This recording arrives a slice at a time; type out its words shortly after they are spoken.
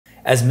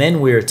As men,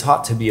 we are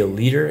taught to be a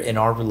leader in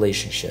our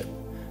relationship,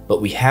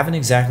 but we haven't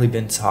exactly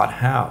been taught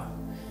how.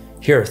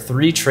 Here are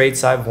 3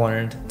 traits I've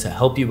learned to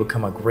help you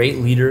become a great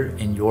leader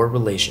in your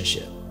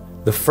relationship.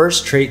 The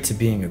first trait to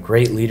being a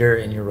great leader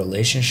in your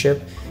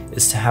relationship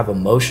is to have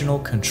emotional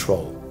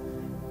control.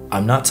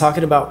 I'm not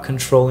talking about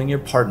controlling your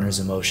partner's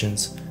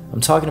emotions.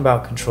 I'm talking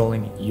about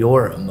controlling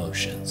your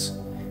emotions.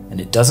 And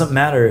it doesn't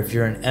matter if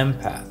you're an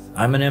empath.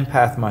 I'm an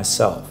empath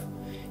myself.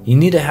 You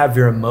need to have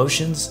your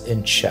emotions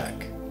in check.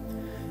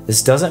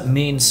 This doesn't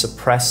mean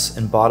suppress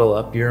and bottle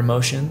up your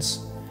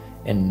emotions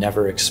and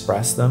never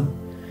express them.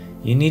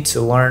 You need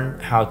to learn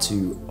how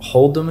to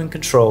hold them and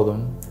control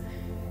them,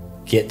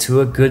 get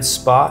to a good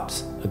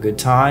spot, a good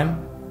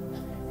time,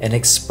 and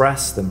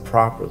express them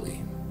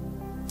properly.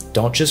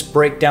 Don't just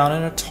break down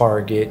in a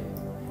target.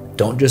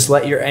 Don't just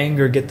let your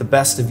anger get the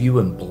best of you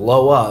and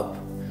blow up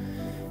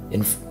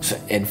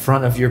in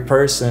front of your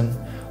person,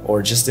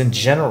 or just in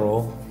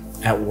general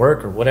at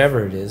work or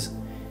whatever it is.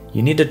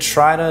 You need to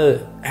try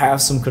to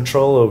have some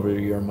control over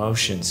your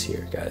emotions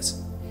here,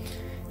 guys.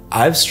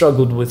 I've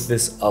struggled with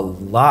this a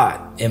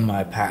lot in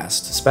my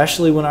past,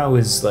 especially when I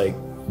was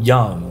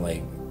young,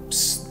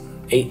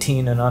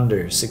 18 and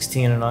under,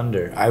 16 and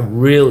under. I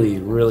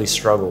really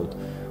struggled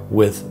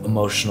with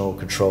emotional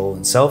control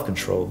and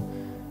self-control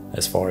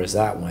as far as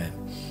that went.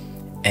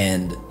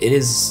 And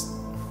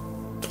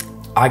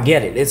I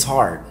get it, it's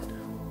hard,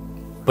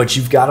 but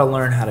you've got to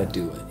learn how to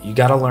do it. You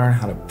got to learn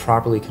how to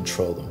properly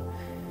control them.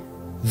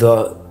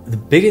 The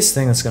biggest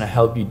thing that's going to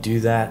help you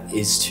do that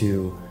is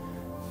to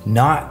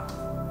not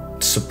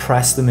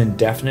suppress them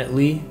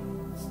indefinitely,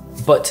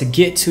 but to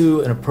get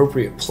to an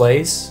appropriate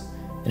place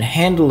and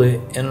handle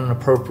it in an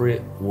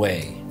appropriate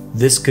way.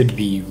 This could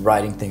be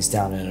writing things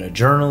down in a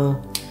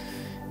journal.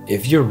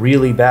 If you're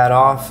really bad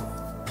off,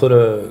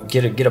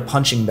 get a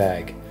punching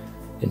bag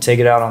and take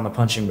it out on the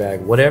punching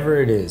bag.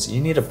 Whatever it is,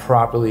 you need to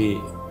properly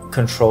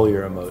control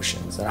your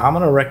emotions. And I'm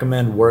gonna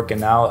recommend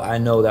working out. I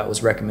know that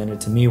was recommended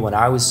to me when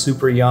I was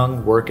super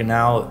young. Working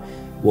out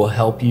will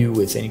help you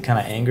with any kind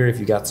of anger. If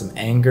you got some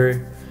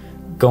anger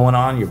going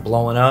on, you're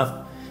blowing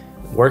up,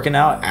 working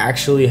out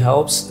actually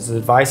helps. It's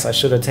advice I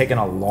should have taken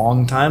a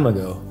long time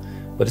ago,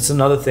 but it's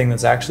another thing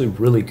that's actually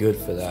really good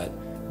for that.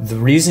 The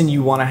reason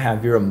you want to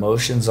have your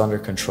emotions under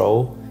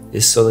control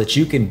is so that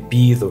you can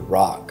be the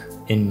rock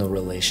in the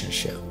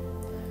relationship.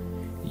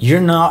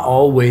 You're not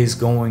always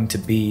going to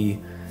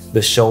be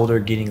the shoulder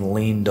getting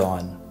leaned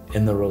on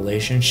in the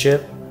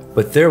relationship,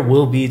 but there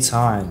will be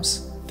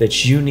times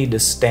that you need to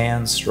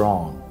stand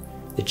strong,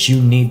 that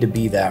you need to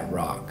be that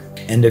rock.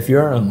 And if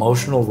you're an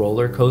emotional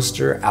roller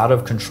coaster, out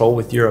of control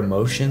with your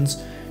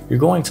emotions, you're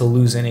going to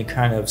lose any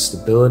kind of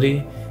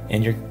stability,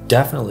 and you're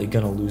definitely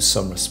going to lose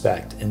some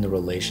respect in the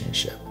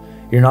relationship.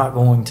 You're not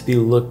going to be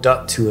looked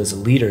up to as a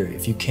leader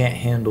if you can't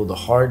handle the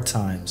hard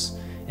times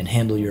and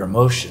handle your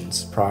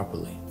emotions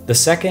properly. The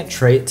second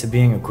trait to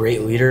being a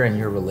great leader in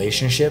your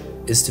relationship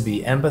is to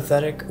be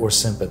empathetic or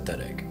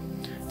sympathetic.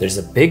 There's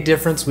a big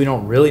difference. We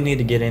don't really need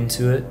to get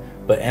into it,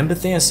 but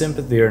empathy and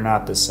sympathy are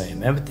not the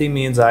same. Empathy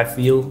means I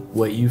feel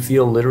what you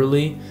feel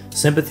literally.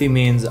 Sympathy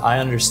means I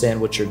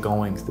understand what you're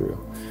going through.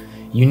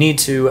 You need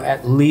to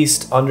at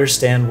least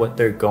understand what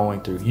they're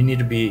going through. You need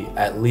to be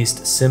at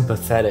least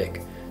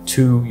sympathetic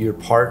to your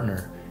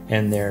partner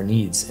and their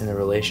needs in the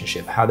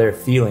relationship, how they're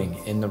feeling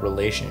in the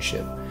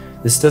relationship.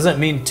 This doesn't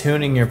mean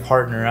tuning your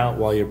partner out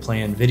while you're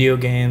playing video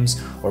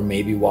games or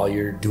maybe while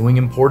you're doing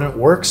important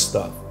work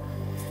stuff.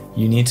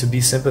 You need to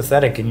be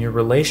sympathetic in your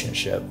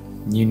relationship.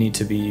 You need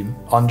to be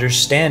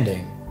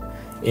understanding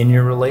in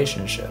your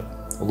relationship.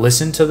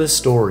 Listen to the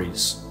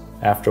stories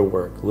after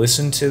work.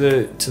 Listen to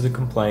the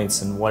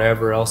complaints and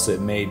whatever else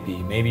it may be.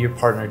 Maybe your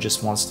partner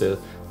just wants to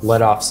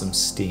let off some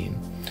steam.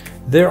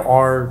 There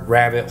are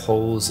rabbit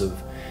holes of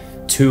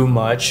too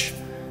much,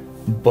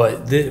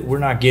 but we're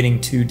not getting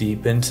too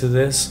deep into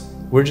this.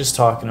 We're just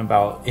talking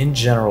about, in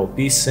general,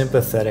 be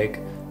sympathetic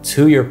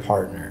to your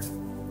partner.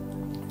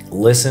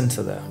 Listen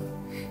to them.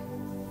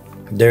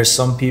 There's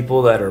some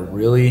people that are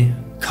really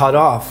cut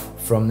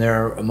off from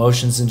their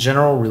emotions in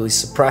general, really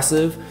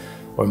suppressive,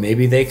 or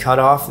maybe they cut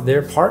off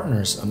their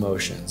partner's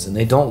emotions and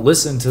they don't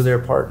listen to their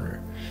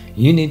partner.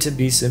 You need to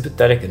be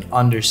sympathetic and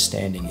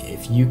understanding.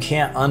 If you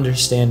can't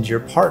understand your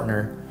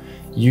partner,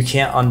 you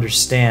can't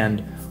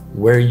understand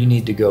where you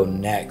need to go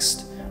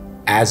next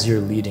as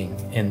you're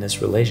leading in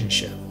this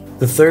relationship.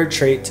 The third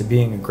trait to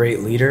being a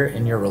great leader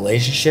in your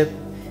relationship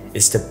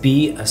is to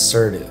be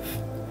assertive.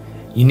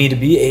 You need to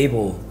be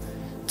able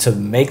to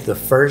make the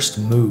first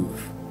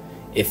move.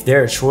 If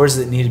there are chores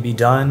that need to be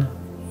done,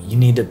 you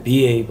need to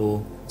be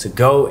able to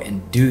go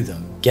and do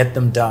them, get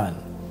them done.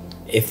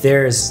 If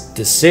there's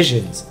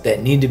decisions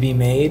that need to be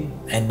made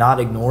and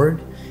not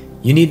ignored,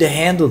 you need to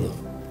handle them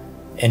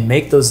and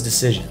make those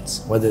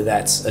decisions, whether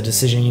that's a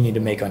decision you need to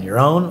make on your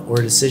own or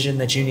a decision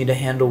that you need to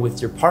handle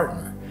with your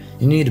partner.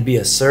 You need to be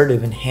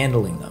assertive in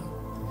handling them.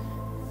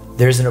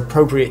 There's an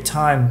appropriate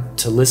time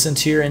to listen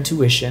to your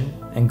intuition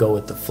and go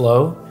with the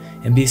flow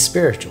and be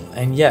spiritual.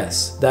 And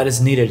yes, that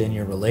is needed in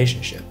your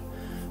relationship.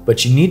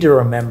 But you need to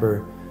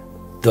remember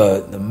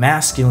the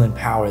masculine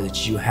power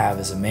that you have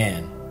as a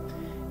man,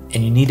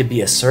 and you need to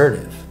be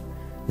assertive.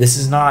 This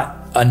is not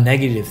a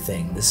negative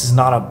thing. This is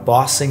not a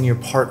bossing your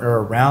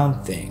partner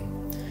around thing.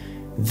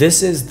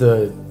 This is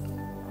the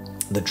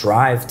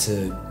drive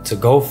to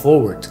go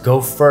forward, to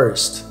go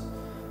first.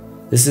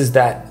 This is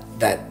that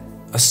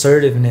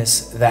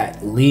assertiveness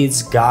that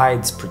leads,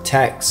 guides,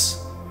 protects.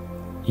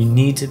 You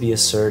need to be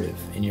assertive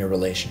in your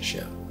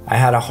relationship. I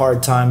had a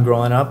hard time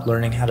growing up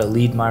learning how to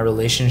lead my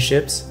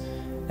relationships,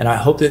 and I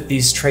hope that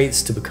these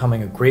traits to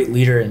becoming a great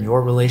leader in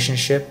your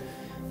relationship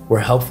were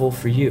helpful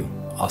for you.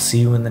 I'll see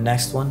you in the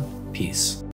next one. Peace.